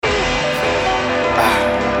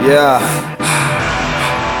Yeah.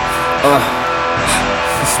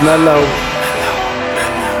 It's mellow.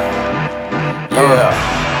 Yeah.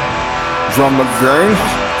 Drummer gang.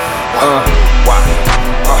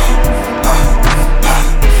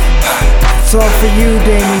 It's all for you,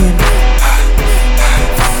 Damien.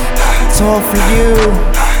 It's all for you.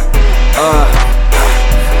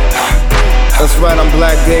 That's right, I'm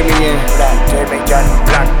Black Damien.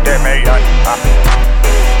 Black Damien.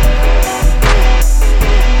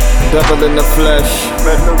 Devil in the flesh.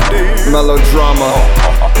 Melodrama.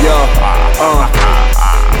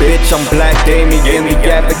 Bitch, I'm Black Damien, the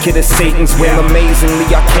advocate of Satan's whim. Amazingly,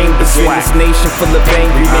 I came to win this nation full of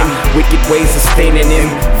angry men. Wicked ways are staining in.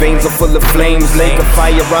 Veins are full of flames, lake of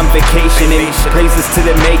fire, I'm vacationing. Praises to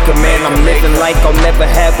the maker, man. I'm living like I'll never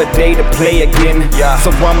have a day to play again. So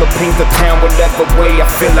I'ma paint the town whatever way I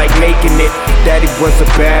feel like making it. Daddy was a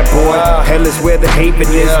bad boy, hell is where the haven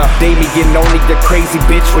is. Damien, only the crazy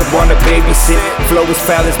bitch would wanna babysit. Flow is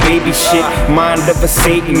foul as baby shit. Mind of a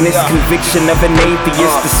Satanist, conviction of an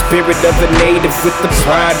atheist. The spirit of a native with the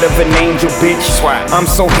pride of an angel, bitch. I'm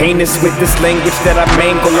so heinous with this language that I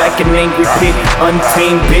mangle like an angry pit.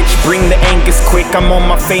 Untamed bitch, bring the Angus quick. I'm on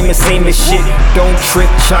my famous shit. Don't trip,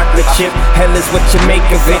 chocolate chip. Hell is what you make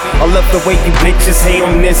of it. I love the way you bitches hate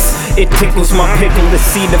on this. It tickles my pickle to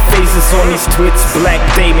see the faces on these twits. Black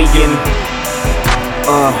Damien.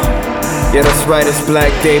 Yeah, that's right, it's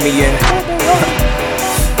Black Damien.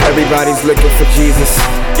 Everybody's looking for Jesus.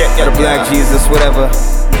 The Black Jesus, whatever.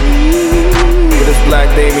 But it's Black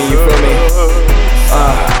Damien, you feel me?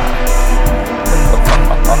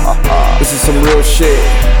 This is some real shit.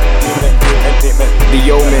 The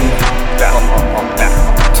Omen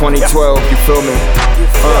 2012, you feel me?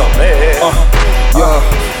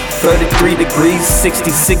 33 degrees,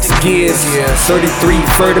 66 gears, 33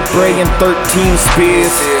 vertebrae and 13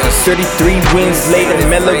 spears, 33 wins later,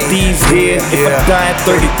 melodies here. If I die at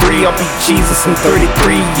 33, I'll be Jesus in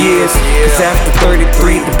 33 years. Cause after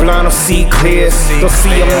 33, the blind will see clear. They'll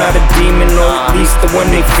see I'm not a demon, or at least the one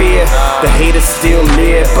they fear. The haters still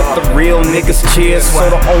live, but the real niggas cheer. So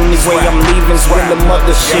the only way I'm leaving's when the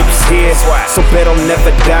mothership's here. So bet I'll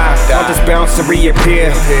never die, I'll just bounce and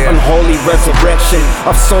reappear. Unholy resurrection,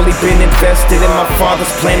 I've solely been invested in my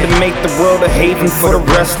father's plan to make the world a haven for the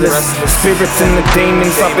restless. Spirits and the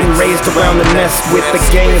demons I've been raised around the nest with. The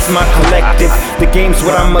gang is my collective, the game's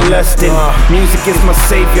what I'm molesting. Music is my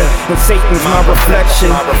savior, and Satan's my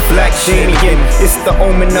reflection. Black Damien, it's the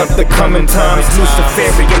omen of the coming times.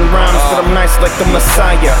 Luciferian rhymes, but I'm nice like the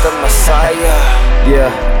Messiah.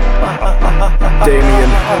 Yeah,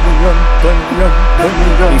 Damien.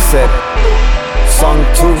 He said,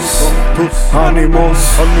 Sanctus, animos,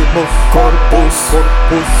 corpus,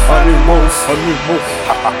 animos.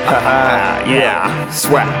 Yeah,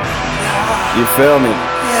 swag. You feel me?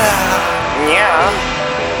 Yeah.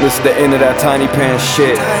 This is the end of that tiny pants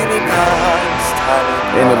shit.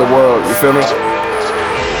 End of the world, you feel me?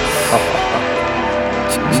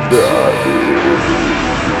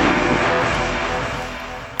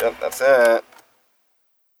 Yep, that's it.